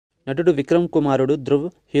నటుడు విక్రమ్ కుమారుడు ధ్రువ్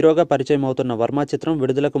హీరోగా పరిచయం అవుతున్న వర్మ చిత్రం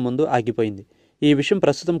విడుదలకు ముందు ఆగిపోయింది. ఈ విషయం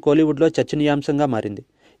ప్రస్తుతం కోలీవుడ్లో చర్చనీయాంశంగా మారింది.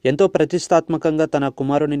 ఎంతో ప్రతిష్టాత్మకంగా తన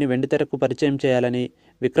కుమారుడిని వెండితెరకు పరిచయం చేయాలని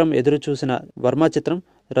విక్రమ్ ఎదురు చూసిన వర్మ చిత్రం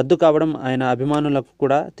రద్దు కావడం ఆయన అభిమానులకు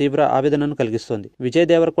కూడా తీవ్ర ఆవేదనను కలిగిస్తోంది. విజయ్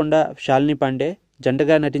దేవరకొండ, శాలిని పాండే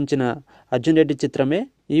జంటగా నటించిన అర్జున్ రెడ్డి చిత్రమే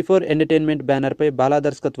E4 ఎంటర్టైన్మెంట్ బ్యానర్పై బాలా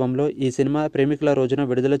దర్శకత్వంలో ఈ సినిమా ప్రేమికుల రోజున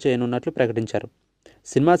విడుదల చేయనున్నట్లు ప్రకటించారు.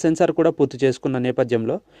 సినిమా సెన్సార్ కూడా పూర్తి చేసుకున్న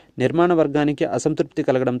నేపథ్యంలో నిర్మాణ వర్గానికి అసంతృప్తి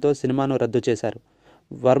కలగడంతో సినిమాను రద్దు చేశారు.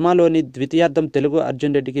 వర్మలోని ద్వితీయార్థం తెలుగు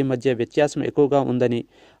అర్జున్ రెడ్డికి మధ్య వ్యత్యాసం ఎక్కువగా ఉందని,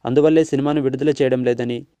 అందువల్లే సినిమాను విడుదల చేయడం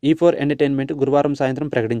లేదని E4 ఎంటర్టైన్మెంట్ గురువారం సాయంత్రం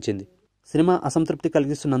ప్రకటించింది. సినిమా అసంతృప్తి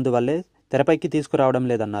కలిగిస్తున్నందువల్లే తెరపైకి తీసుకురావడం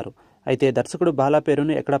లేదన్నారు. అయితే దర్శకుడు బాలా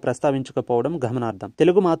పేరును ఎక్కడా ప్రస్తావించకపోవడం గమనార్థం.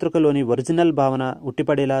 తెలుగు మాతృకలోని ఒరిజినల్ భావన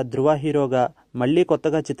ఉట్టిపడేలా ధ్రువ హీరోగా మళ్లీ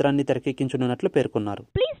కొత్తగా చిత్రాన్ని తెరకెక్కించనున్నట్లు పేర్కొన్నారు.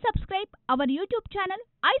 Please subscribe our YouTube channel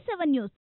I7News.